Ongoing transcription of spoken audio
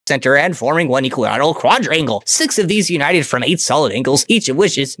center and forming one equilateral quadrangle. 6 of these united from 8 solid angles, each of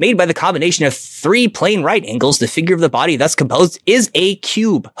which is made by the combination of 3 plane right angles. The figure of the body thus composed is a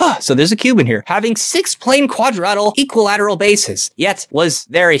cube. So there's a cube in here, having 6 plane quadrilateral equilateral bases. Yet, was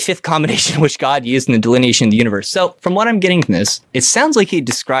there a 5th combination which God used in the delineation of the universe? So, from what I'm getting from this, it sounds like he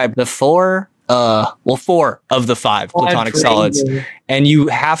described the 4 of the 5 Platonic solids. And you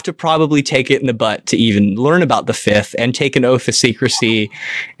have to probably take it in the butt to even learn about the 5th and take an oath of secrecy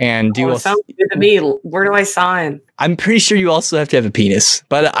and do sounds good to me. Where do I sign? I'm pretty sure you also have to have a penis,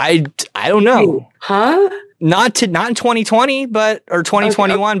 but I don't know. Huh? Not in 2020, or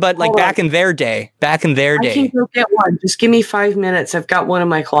 2021, but like back in their day. I can go get one. Just give me 5 minutes. I've got one in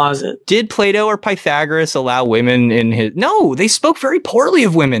my closet. Did Plato or Pythagoras allow women in his... No, they spoke very poorly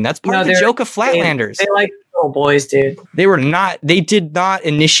of women. That's part of the joke of Flatlanders. They like little boys, dude. They did not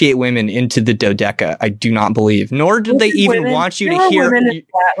initiate women into the dodeca, I do not believe. Nor did they even want you to hear... Women in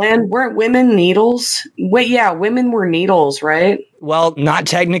Flatland. Weren't women needles? Wait, yeah, women were needles, right? Well, not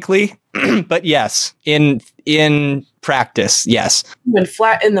technically, but yes, in practice, yes. In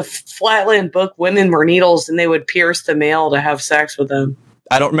the Flatland book, women were needles, and they would pierce the male to have sex with them.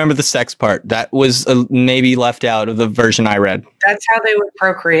 I don't remember the sex part. That was maybe left out of the version I read. That's how they would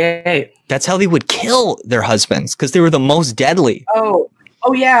procreate. That's how they would kill their husbands, because they were the most deadly. Oh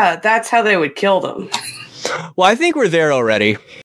yeah, that's how they would kill them. Well, I think we're there already.